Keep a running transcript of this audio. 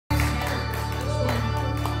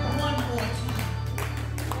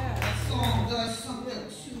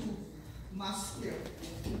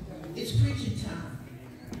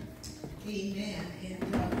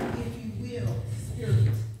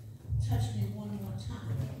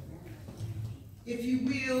If you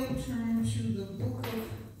will, turn to the book of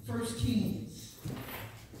 1 Kings.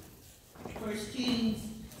 1 Kings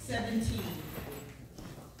 17.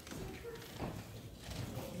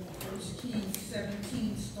 1 Kings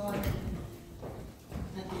 17, starting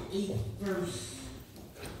at the 8th verse.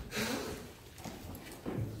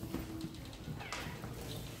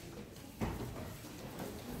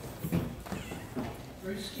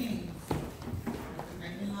 1 Kings,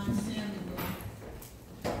 right behind Samuel.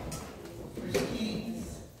 1 Kings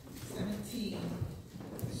 17,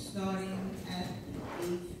 starting at the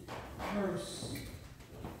 8th verse.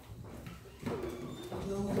 For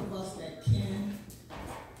those of us that can,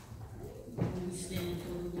 when we stand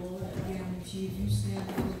for the Lord, I guarantee if you stand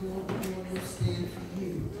for the Lord will stand for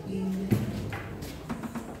you. Amen.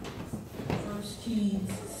 1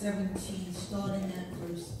 Kings 17, starting at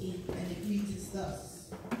verse 8, and it reads as thus.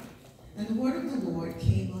 And the word of the Lord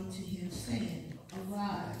came unto him, saying,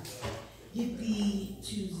 Arise, get thee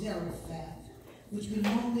to Zarephath, which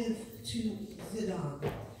belongeth to Zidon,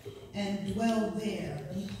 and dwell there.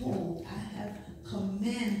 Behold, I have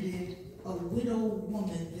commanded a widow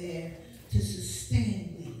woman there to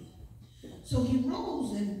sustain thee. So he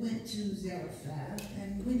rose and went to Zarephath,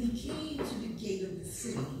 and when he came to the gate of the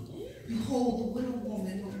city, behold, the widow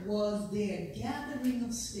woman was there gathering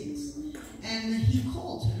of sticks. And he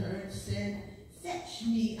called to her and said, Fetch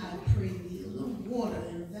me, I pray thee, a little water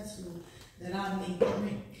in a vessel that I may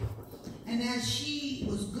drink. And as she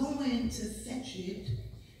was going to fetch it,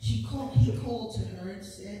 he called to her and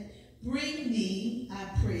said, Bring me, I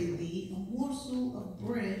pray thee, a morsel of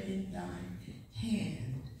bread in thine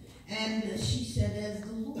hand. And she said, As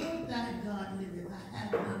the Lord thy God liveth, I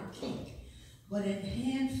have not a cake, but a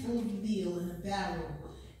handful of meal in a barrel,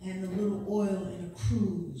 and a little oil in a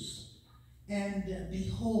cruse. And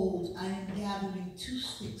behold, I am gathering 2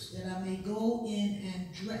 sticks, that I may go in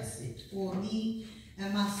and dress it for me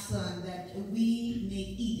and my son, that we may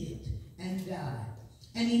eat it and die.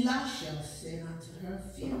 And Elisha said unto her,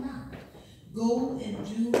 Fear not, go and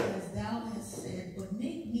do as thou hast said, but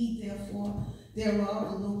make me therefore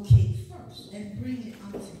thereof a little cake first, and bring it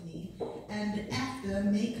unto me, and after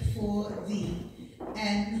make for thee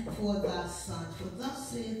and for thy son. For thus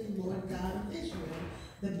saith the Lord God of Israel,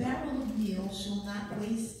 the barrel of meal shall not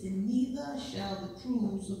waste, and neither shall the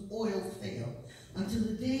cruse of oil fail, until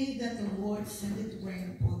the day that the Lord sendeth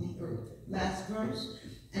rain upon the earth. Last verse.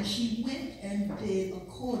 And she went and did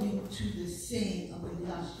according to the saying of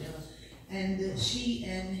Elisha, and she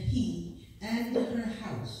and he and her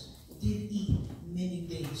house did eat many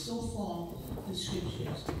days. So far, the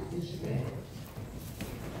scriptures is read.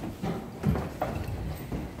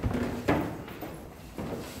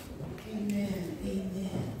 Amen.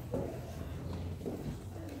 Amen.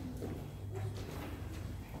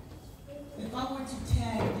 If I were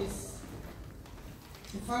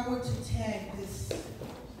to tag this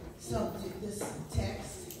subject, this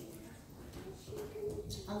text,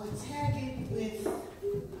 I would tag it with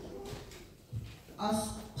us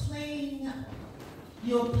playing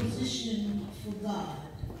your position for God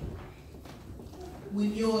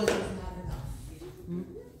when yours is not enough.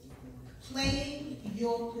 Playing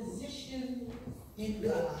your position in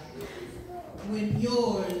God when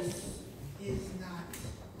yours is not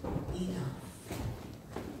enough.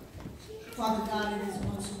 Father God, it is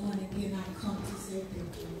once more again I come to say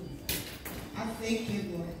thank you. I thank you,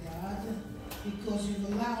 Lord God, because you've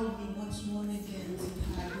allowed me once more again to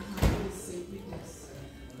hide behind your sacredness.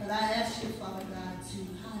 But I ask you, Father God, to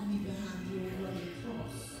hide me behind your rugged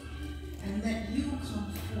cross and let you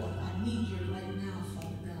come forth. I need you right now,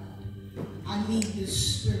 Father God. I need the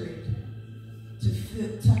Spirit to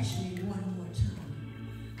touch me one more time.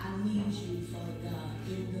 I need you, Father God,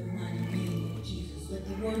 in the mighty name of Jesus. Let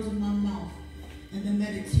the words of my mouth and the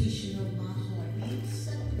meditation of my heart be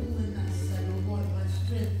acceptable in thy sight, O Lord, my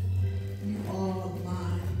strength. You are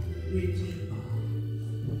my Redeemer.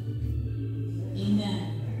 Amen.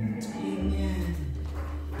 Amen.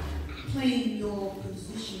 Playing your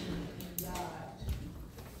position in God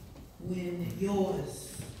when yours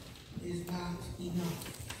is not enough.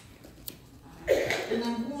 And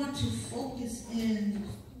I'm going to focus in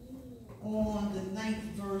on the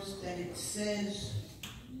 9th verse that it says,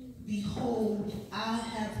 Behold, I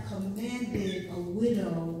have commanded a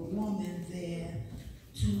widow woman there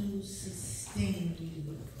to sustain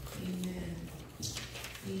you. Amen.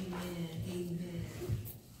 Amen. Amen.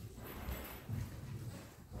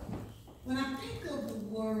 When I think of the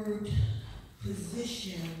word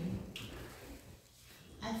position,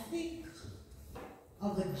 I think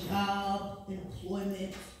of a job,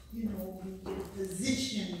 employment, you get a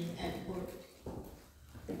position at work.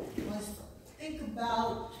 Let's think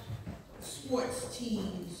about sports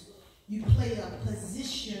teams, you play a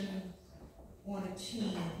position on a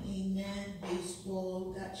team. Amen.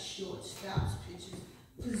 Baseball got shortstops, pitchers,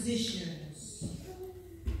 positions.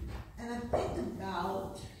 And I think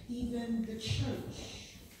about even the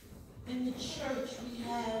church. In the church, we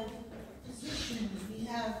have positions, we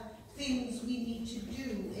have things we need to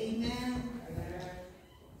do. Amen.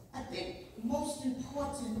 I think most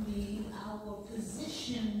importantly, our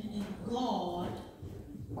position in God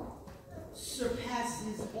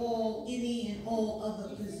surpasses any and all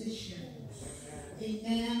other positions.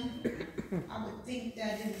 Amen. I would think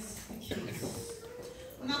that is the case.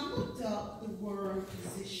 When I looked up the word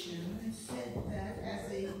position, it said that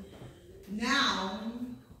as a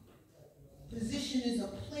noun, position is a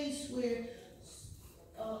place where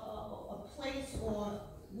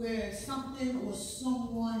where something or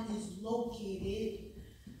someone is located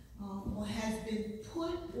or has been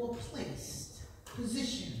put or placed.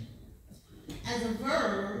 Position. As a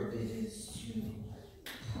verb, it is to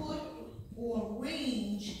put or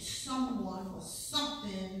arrange someone or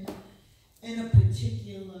something in a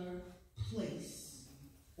particular place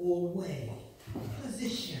or way.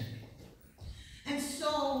 Position. And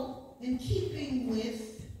so, in keeping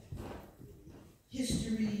with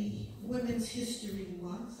history, Women's History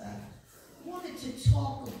Month, I wanted to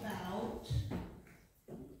talk about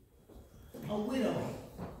a widow,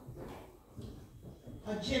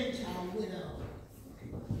 a Gentile widow.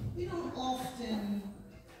 We don't often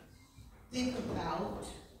think about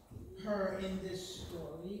her in this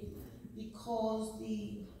story because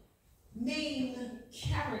the main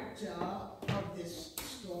character of this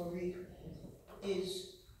story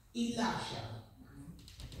is Elisha.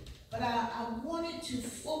 But I wanted to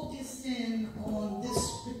focus in on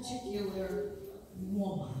this particular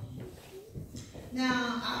woman.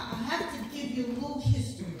 Now, I have to give you a little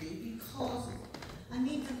history because I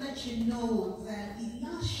need to let you know that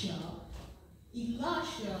Elisha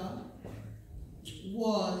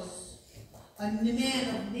was a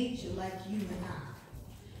man of nature like you and I.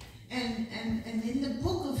 And in the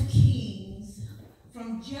book of Kings,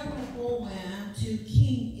 from Jeroboam to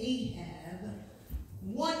King Ahab,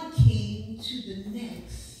 one king to the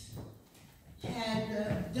next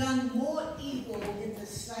had done more evil in the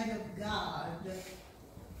sight of God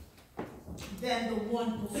than the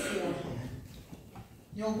one before him.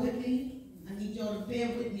 Y'all with me? I need y'all to bear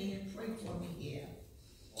with me and pray for me here.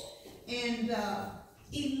 And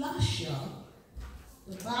Elisha,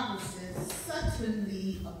 the Bible says,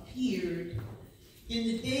 suddenly appeared in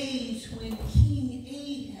the days when King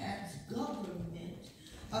Ahab's government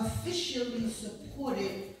officially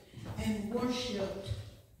supported and worshipped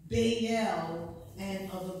Baal and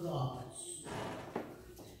other gods.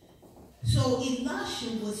 So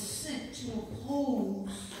Elisha was sent to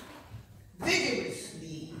oppose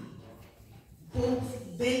vigorously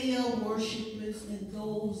both Baal worshippers and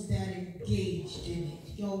those that engaged in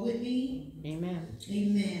it. Y'all with me? Amen.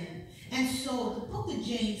 Amen. And so the book of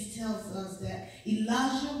James tells us that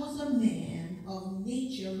Elijah was a man of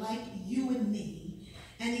nature like you and me.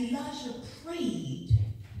 And Elijah prayed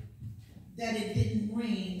that it didn't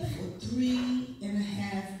rain for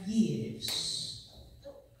 3.5 years.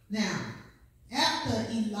 Now, after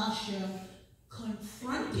Elisha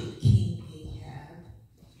confronted King Ahab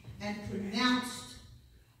and pronounced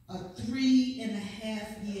a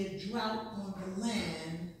 3.5-year drought on the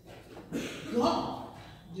land, God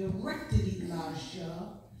directed Elisha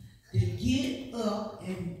to get up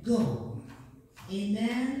and go.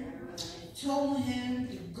 Amen. Told him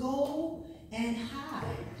to go and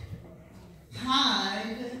hide.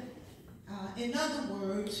 In other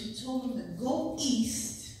words, he told him to go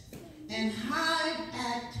east and hide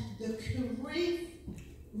at the Kerith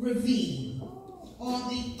ravine on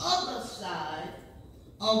the other side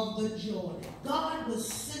of the Jordan. God was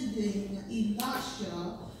sending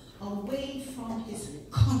Elisha away from his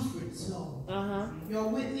comfort zone. Y'all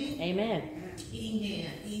with me? Amen.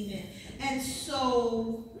 Amen. Amen. And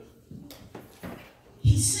so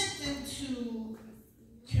he sent them to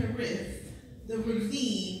Kerith, the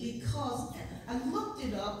ravine, because I looked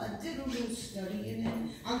it up, I did a little study, and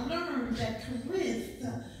then I learned that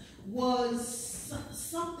Kerith was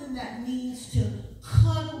something that means to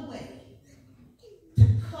cut away, to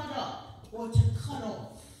cut up, or to cut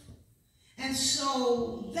off. And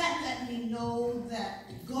so that let me know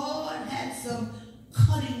that God had some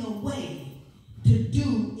cutting away to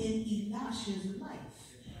do in Elisha's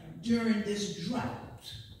life during this drought.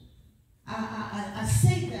 I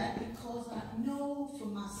say that because I know for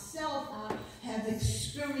myself I have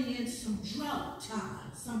experienced some drought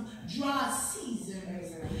times, some dry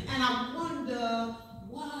seasons, and I wonder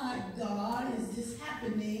why, God, is this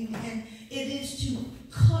happening?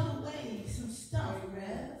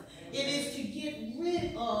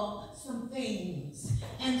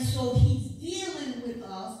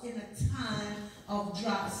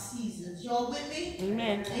 with me?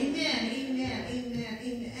 Amen. Amen. Amen. Amen.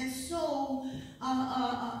 Amen. And so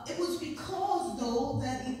it was because, though,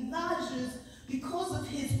 that because of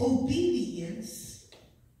his obedience,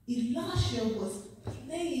 Elisha was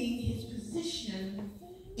playing his position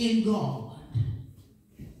in God.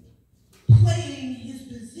 Playing his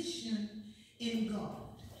position in God.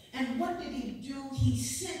 And what did he do? He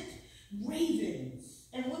sent ravens.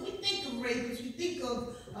 And when we think of ravens, we think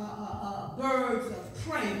of birds of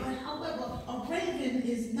prey. But however, a raven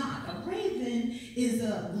is not. A raven is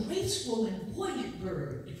a graceful and buoyant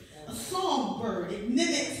bird. A songbird. It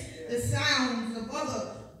mimics the sounds of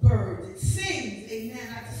other birds. It sings. Amen.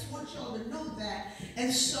 I just want y'all to know that.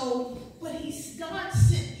 And so, but God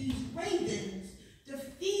sent these ravens to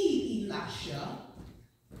feed Elisha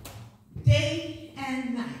day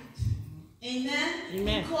and night. Amen?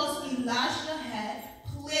 Amen. Because Elisha had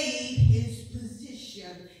played his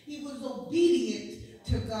position. He was obedient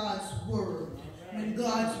to God's word when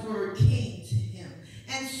God's word came to him.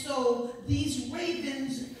 And so these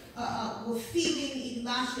ravens were feeding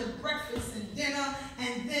Elisha breakfast and dinner,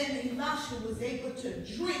 and then Elisha was able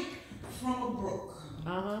to drink from a brook.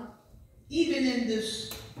 Even in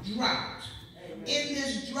this drought. In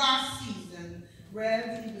this dry season,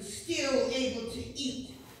 Rev, he was still able to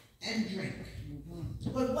eat and drink.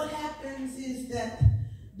 But what happens is that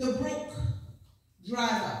the brook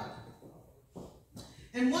dried up.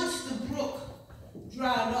 And once the brook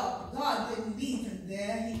dried up, God didn't leave him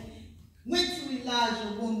there. He went to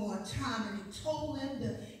Elijah one more time and he told him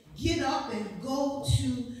to get up and go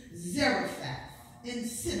to Zarephath in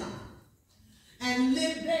Sidon and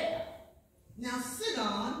live there. Now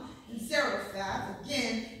Sidon and Zarephath,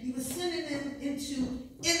 again, he was sending them into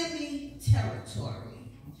enemy territory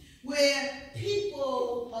where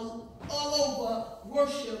people all over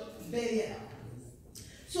worship Baal.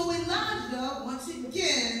 So Elijah, once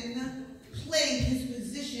again, played his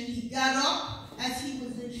position. He got up as he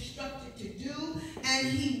was instructed to do, and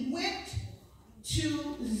he went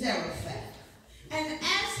to Zarephath. And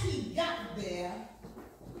as he got there,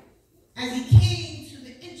 as he came to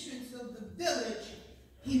the entrance of the village,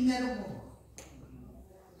 he met a woman.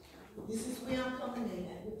 This is where I'm coming in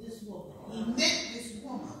at with this woman. He met this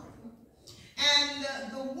woman. And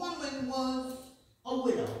the woman was a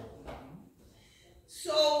widow.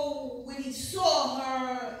 So when he saw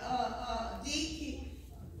her,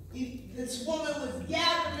 this woman was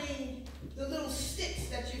gathering the little sticks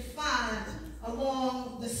that you find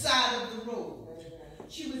along the side of the road.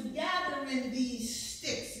 She was gathering these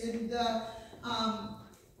sticks, and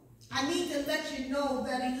I need to let you know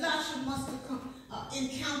that Elisha must have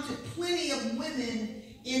encountered plenty of women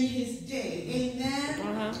in his day.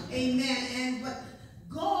 Amen? Amen. But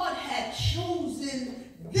God had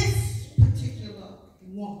chosen this particular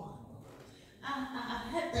woman. I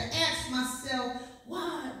had to ask myself,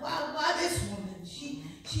 why this woman?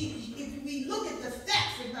 If we look at the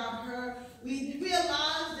facts about her, we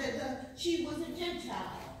realize that she was a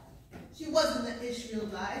Gentile. She wasn't an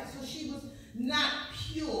Israelite, so she was not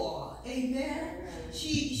pure. Amen.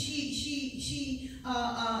 She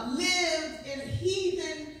lived in a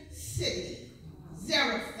heathen city,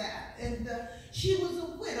 Zarephath, and she was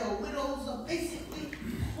a widow. Widows are basically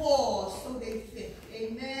poor, so they think.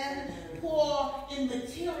 Amen. Poor in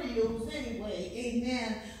materials anyway.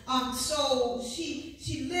 Amen. So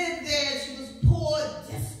she lived there. She was poor,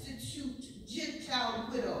 destitute, Gentile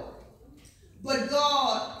widow. But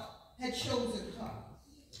God had chosen her.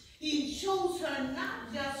 He chose her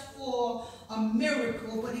not just for a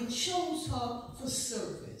miracle, but he chose her for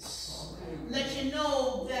service. Let you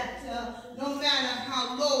know that no matter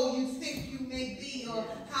how low you think you may be, or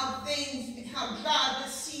how dry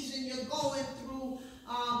this season you're going through,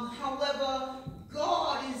 however,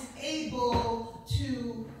 God is able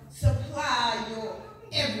to supply your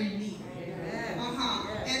every need.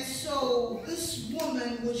 And so this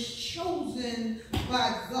woman was chosen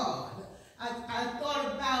by God. I thought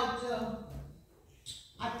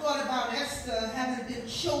about Esther having been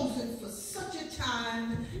chosen for such a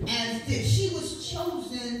time as this. She was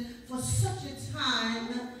chosen for such a time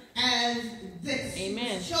as this.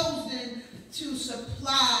 Amen. She was chosen to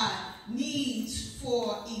supply needs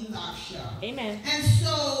for Elisha. Amen. And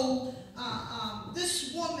so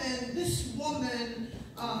this woman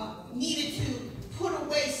needed to put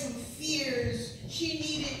away some fears. She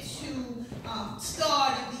needed to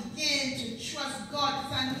start and begin to trust God,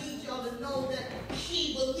 because I need y'all to know that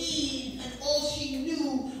she believed and all she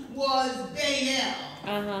knew was Baal,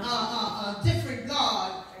 a different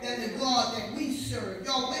God than the God that we serve.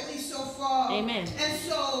 Y'all with me so far? Amen. And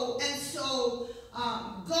so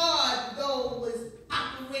God, though, was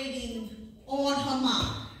operating on her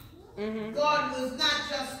mind. God was not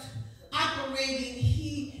just operating,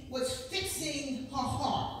 he was fixing her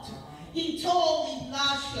heart. He told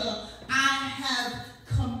Elisha, I have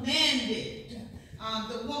commanded.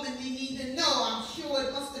 The woman didn't even know. I'm sure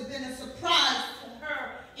it must have been a surprise to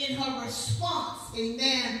her in her response.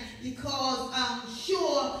 Amen. Because I'm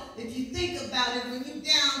sure if you think about it, when you're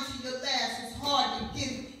down to your last, it's hard to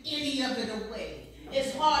give any of it away.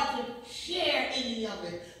 It's hard to share any of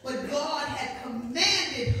it. But God had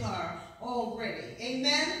commanded her already.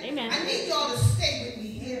 Amen? Amen. I need y'all to stay with me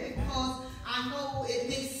here because I know it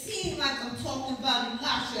may seem like I'm talking about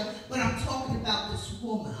Elisha, but I'm talking about this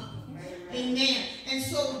woman. Amen. And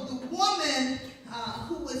so the woman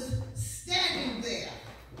who was standing there,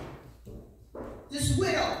 this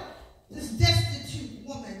widow, this destitute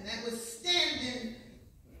woman that was standing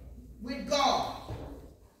with God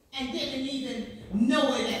and didn't even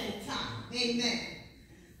know it at the time. Amen.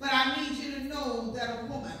 But I need you to know that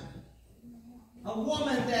a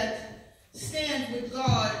woman that stands with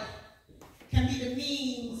God can be the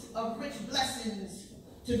means of rich blessings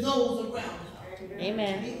to those around her.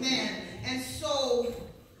 Amen. Amen. And so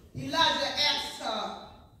Elijah asked her,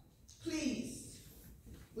 please,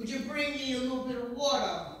 would you bring me a little bit of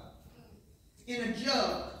water in a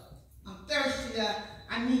jug? I'm thirsty.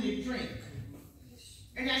 I need a drink.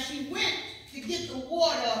 And as she went to get the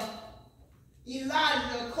water,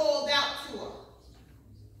 Elijah called out to her,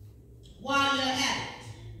 while you're at it,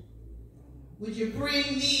 would you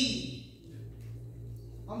bring me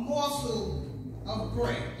a morsel of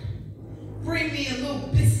bread? Bring me a little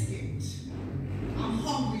biscuit. I'm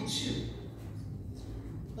hungry too.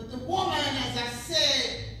 But the woman, as I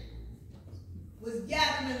said, was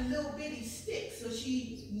gathering little bitty sticks, so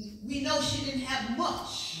we know she didn't have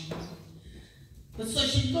much. But so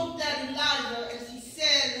she looked at Elijah and she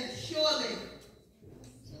said, surely,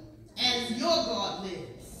 as your God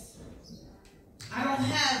lives, I don't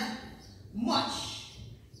have much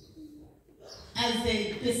as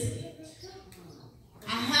a biscuit.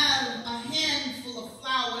 I have a handful of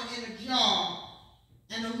flour in a jar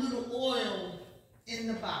and a little oil in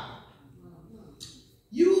the bottle.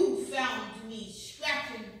 You found me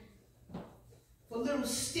scratching for little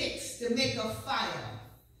sticks to make a fire,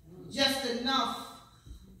 just enough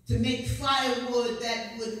to make firewood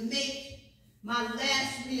that would make my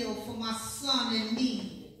last meal for my son and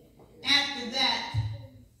me. After that,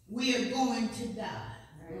 we are going to die.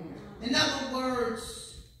 In other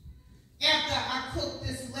words, after I cook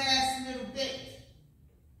this last little bit,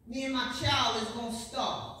 me and my child is going to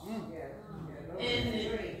starve. And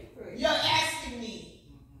you're asking me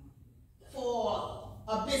for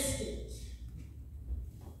a biscuit.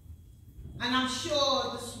 And I'm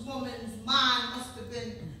sure this woman's mind must have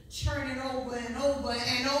been churning over and over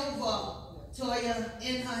and over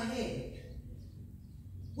in her head.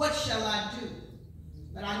 What shall I do?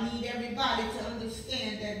 But I need everybody to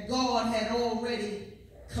understand that God had already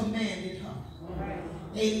commanded her.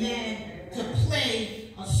 Amen. To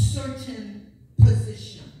play a certain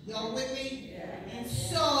position. Y'all with me? Yeah. And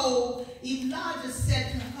so Elijah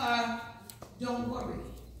said to her, don't worry.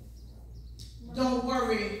 Don't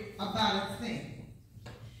worry about a thing.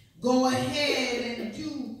 Go ahead and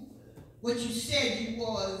do what you said you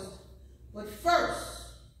was, but first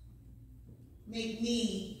make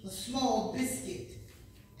me a small biscuit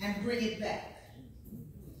and bring it back.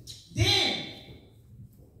 Then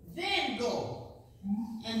go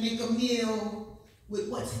and make a meal with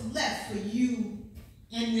what's left for you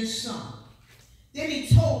and your son. Then he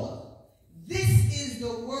told her, this is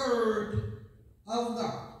the word of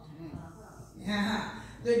God.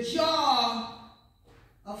 The jar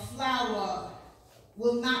of flour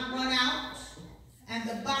will not run out, and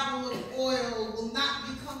the bottle of oil will not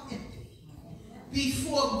become empty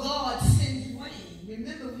before God sends rain.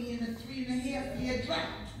 Remember, we in a 3.5-year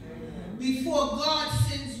drought. Before God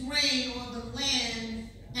sends rain on the land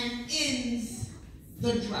and ends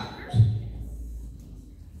the drought.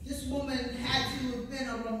 This woman had to have been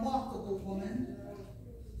a remarkable woman.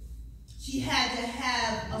 She had to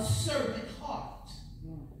have a servant heart.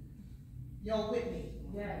 Y'all with me?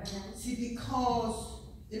 Yeah. See, because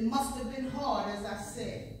it must have been hard, as I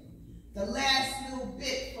said. The last little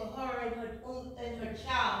bit for her and her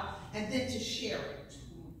child, and then to share it.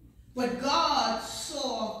 But God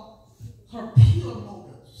saw her pure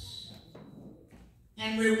motives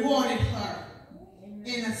and rewarded her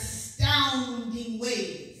in astounding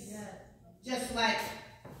ways. Just like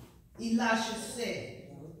Elisha said,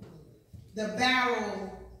 the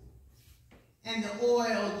barrel and the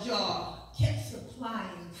oil jar kept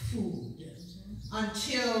supplying food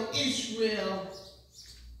until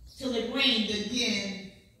till it rained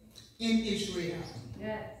again in Israel.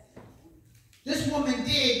 This woman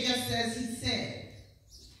did just as he said.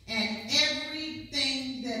 And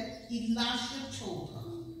everything that Elisha told her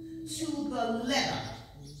to the letter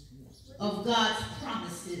of God's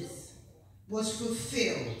promises was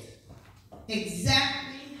fulfilled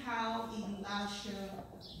exactly how Elisha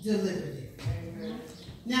delivered it.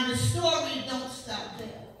 Now the story don't stop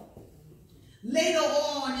there. Later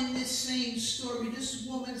on in this same story, this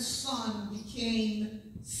woman's son became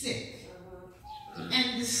sick.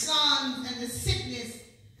 And the son and the sickness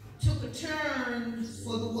took a turn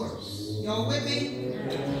for the worse. Y'all with me?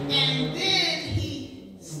 And then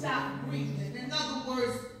he stopped breathing. In other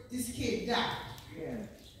words, this kid died.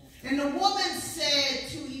 And the woman said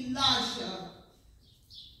to Elisha,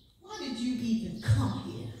 why did you even come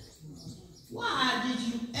here? Why did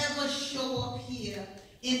you ever show up here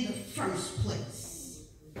in the first place?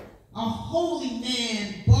 A holy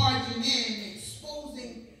man barging in,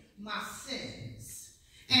 exposing my sins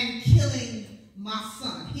and killing my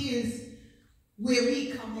son. Here's where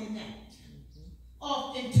we come in at.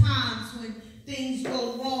 Oftentimes when things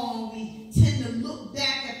go wrong, we tend to look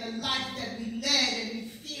back at the life that we led and we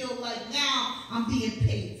feel like now I'm being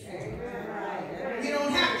paid for. We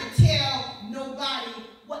don't have to tell nobody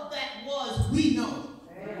what that was. We know.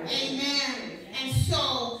 Amen. And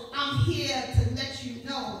so I'm here to let you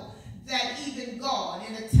know that even God,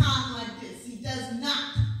 in a time like this, he does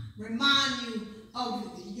not remind you of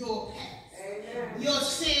your past. Your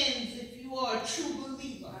sins, if you are a true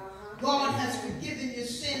believer, God has forgiven your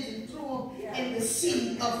sins and threw them in the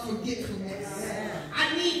sea of forgetfulness.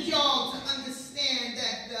 I need y'all to understand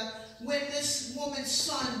that when this woman's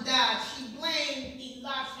son died, she blamed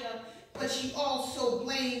Elisha, but she also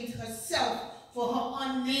blamed herself for her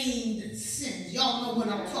unnamed sins. Y'all know what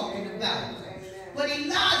I'm talking about. But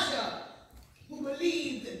Elijah, who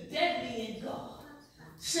believed deadly in God,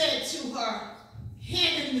 said to her,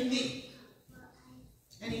 hand him to me.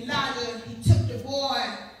 And Elijah, he took the boy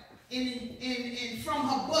in from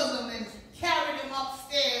her bosom and carried him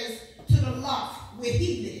upstairs to the loft where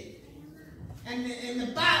he lived. And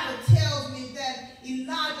the Bible tells me that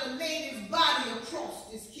Elijah laid his body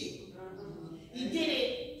across this kid. He did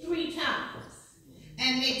it 3 times.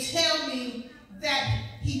 And they tell me that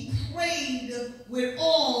he prayed with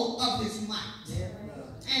all of his might.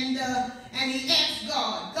 And he asked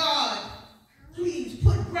God, God, please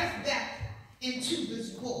put breath back into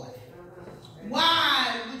this boy.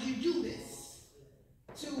 Why would you do this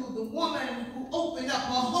to the woman who opened up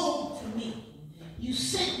her home to me? You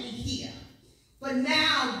sent me here, but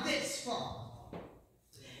now this far.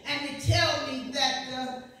 And they tell me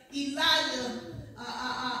that Elijah,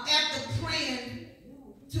 after praying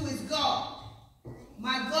to his God,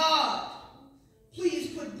 my God,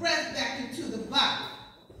 please put breath back into the body.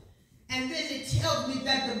 And then it tells me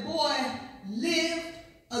that the boy lived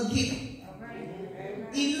again.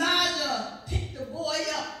 Elijah picked the boy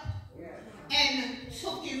up and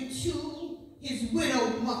took him to his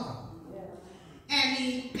widowed mother. And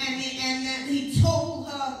he told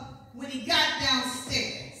her when he got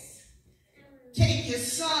downstairs, take your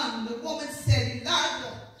son. The woman said,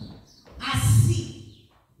 Elijah, I see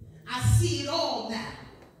it all now.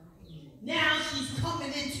 Now she's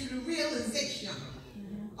coming into the realization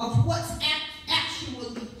of what's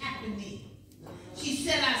actually happening. She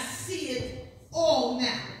said, I see it all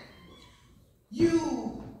now.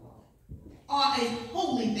 You are a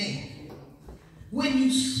holy man. When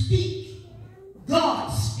you speak, God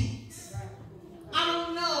speaks. I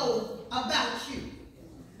don't know about you,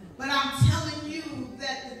 but I'm telling you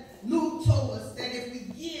that Luke told us that if we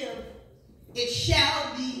give, it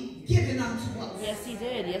shall be given unto us. Yes, he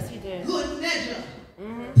did. Yes, he did. Good measure,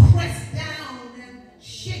 pressed down and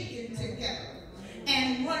shaken together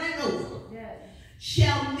and running over.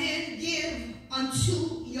 Shall men give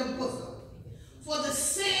unto your bosom. For the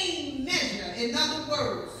same measure, in other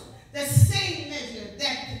words, the same measure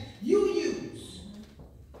that you use,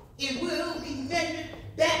 it will be measured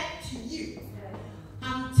back to you.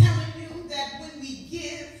 I'm telling you that when we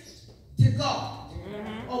give to God,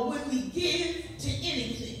 or when we give to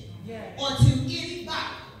anything, or to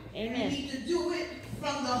anybody, we need to do it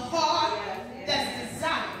from the heart that's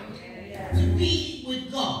desired to be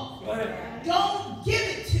with God. Don't give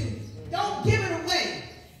it away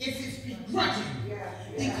if it's begrudging,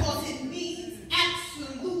 because it means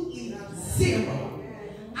absolutely zero.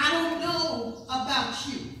 I don't know about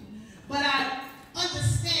you, but I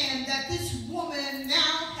understand that this woman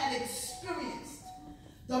now had experienced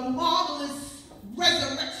the marvelous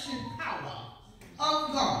resurrection power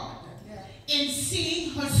of God in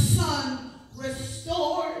seeing her son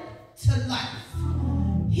restored to life.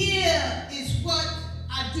 Here is what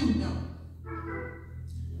I do know.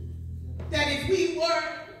 That if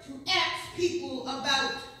to ask people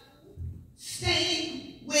about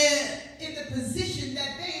staying where in the position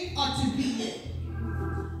that they are to be in.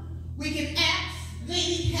 We can ask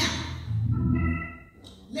Lady Hannah.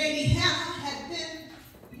 Lady Hannah had been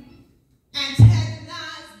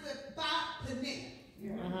antagonized by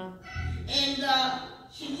Peninnah. And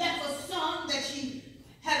she left a son that she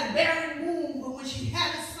had a barren womb, but when she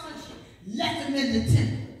had a son, she left him in the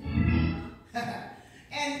temple.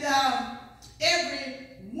 And every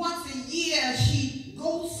once a year, she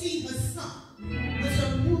goes see her son with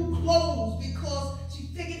some new clothes because she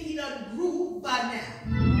figured he done grew by now.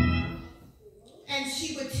 And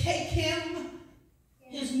she would take him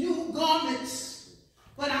his new garments.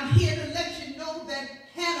 But I'm here to let you know that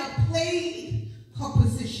Hannah played her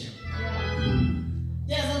position.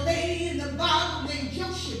 There's a lady in the Bible named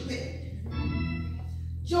Jochebed.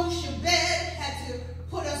 Jochebed had to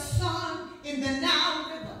put her son in the Nile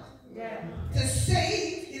River to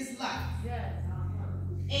save his life.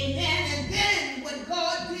 Amen. And then what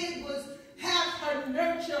God did was have her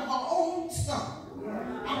nurture her own son.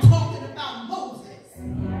 I'm talking about Moses.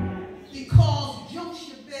 Because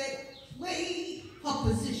Jochebed played her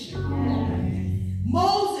position.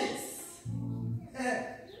 Moses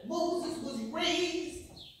was raised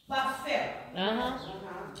by Pharaoh.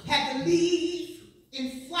 Had to leave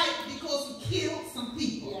in flight because he killed some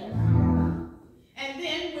people. And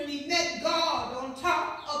then when he met God on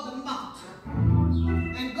top of the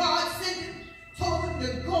mountain, and God told him to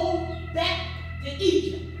go back to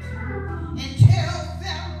Egypt and tell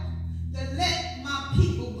Pharaoh to let my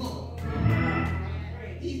people go.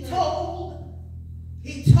 He told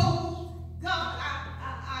God,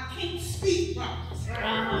 I can't speak right.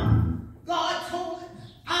 God told him,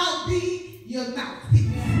 I'll be your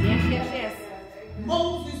mouthpiece. Yes.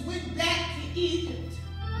 Moses went back to Egypt,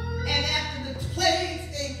 and after the plagues,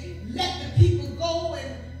 they let the people go,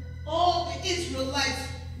 and all the Israelites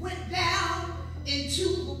went down into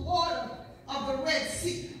the water of the Red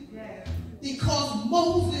Sea because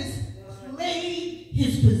Moses played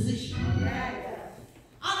his position.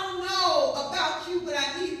 I don't know about you, but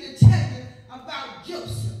I need to tell you about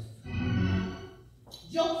Joseph.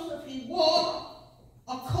 Joseph, he wore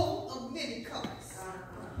a coat of many colors.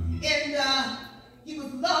 And he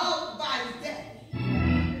was loved by his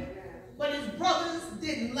daddy. But his brothers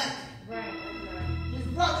didn't like him. His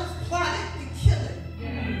brothers plotted to kill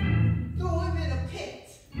him. Threw him in a pit.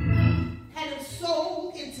 Had him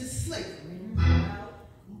sold into slavery.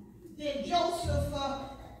 Then Joseph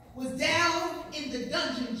was down in the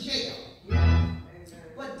dungeon jail.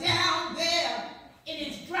 But down there in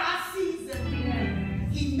his dry season,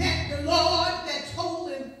 he met the Lord that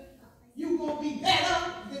told him, you're going to be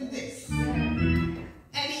better than this. And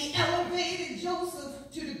he elevated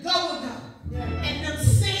Joseph to the governor. And them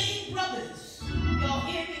same brothers, y'all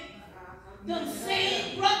hear me? Them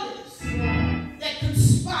same brothers that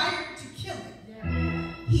conspired to kill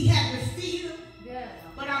him. He had to feed them.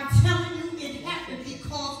 But I'm telling you, it happened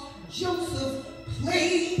because Joseph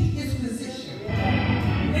played his position.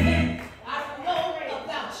 I don't know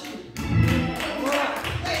about you.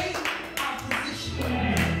 Played our position.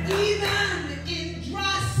 Even in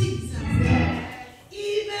dry seasons,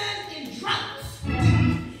 even in droughts,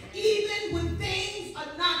 even when things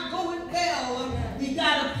are not going well, we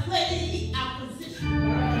got to play our position.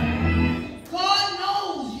 God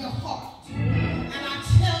knows your heart. And I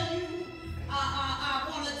tell you, I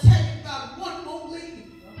want to tell you about one more lady.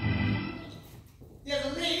 There's a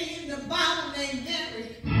lady in the Bible named Mary.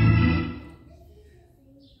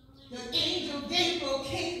 The angel Gabriel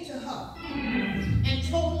came to her and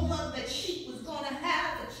told her that she was going to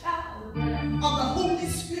have a child of the Holy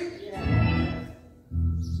Spirit.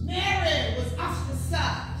 Mary was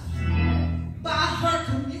ostracized by her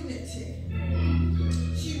community.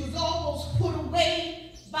 She was almost put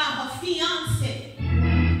away by her fiance.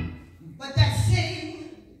 But that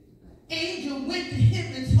same angel went to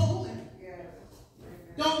him and told him,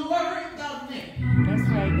 don't worry about Mary.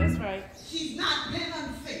 That's right. She's not been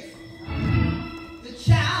unfaithful. The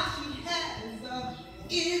child she has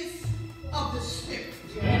is of the Spirit.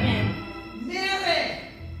 Amen. Mary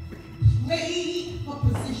played her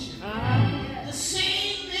position. The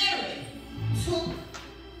same Mary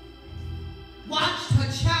watched her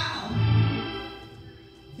child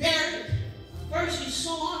buried. First she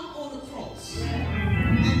saw him on the cross.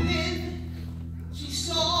 And then she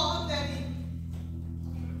saw that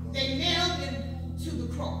they nailed him to the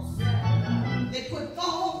cross. They put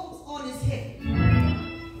thorns on his head.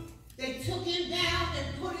 They took him down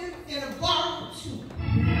and put him in a borrowed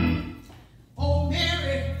tomb. Oh,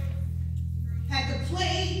 Mary had to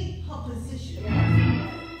play her position.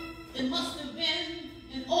 It must have been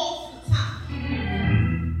an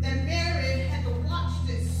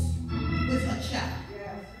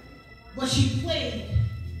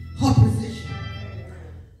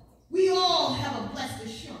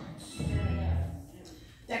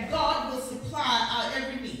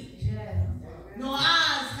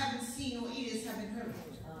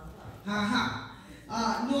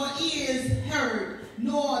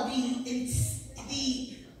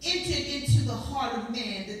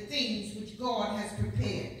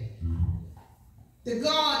The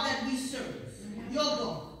God that we serve, your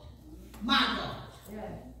God, my God,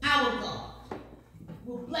 our God,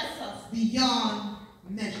 will bless us beyond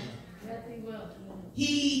measure. Yes, he will.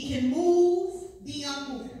 He can move the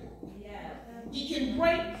unmovable. He can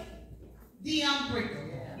break the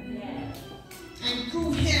unbreakable. And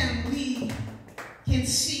through him we can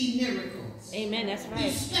see miracles. Amen, that's He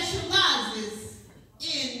right. specializes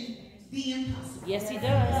in the impossible. Yes, he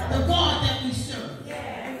does. The God that we serve.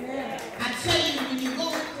 I tell you, when you're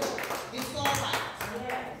going through, it's all right.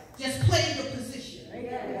 Just play your position.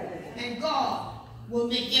 And God will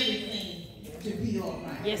make everything to be all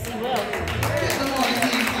right. Yes, he will. Give the Lord a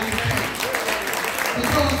hand for the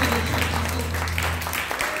doors of the church are open.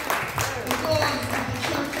 The doors of the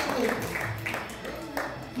church are open.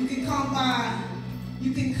 You can come by,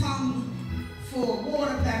 you can come for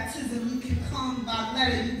water baptism, you can come by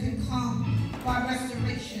letter, you can come by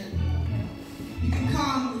restoration, you can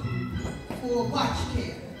come for watch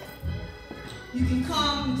care. You can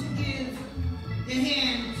come to give your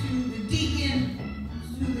hand to the deacon,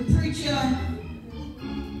 to the preacher,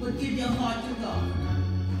 but give your heart to God.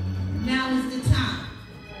 Now is the time.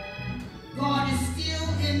 God is still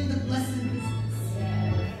in the blessing business.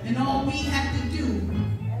 And all we have to do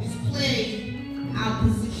is play our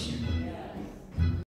position.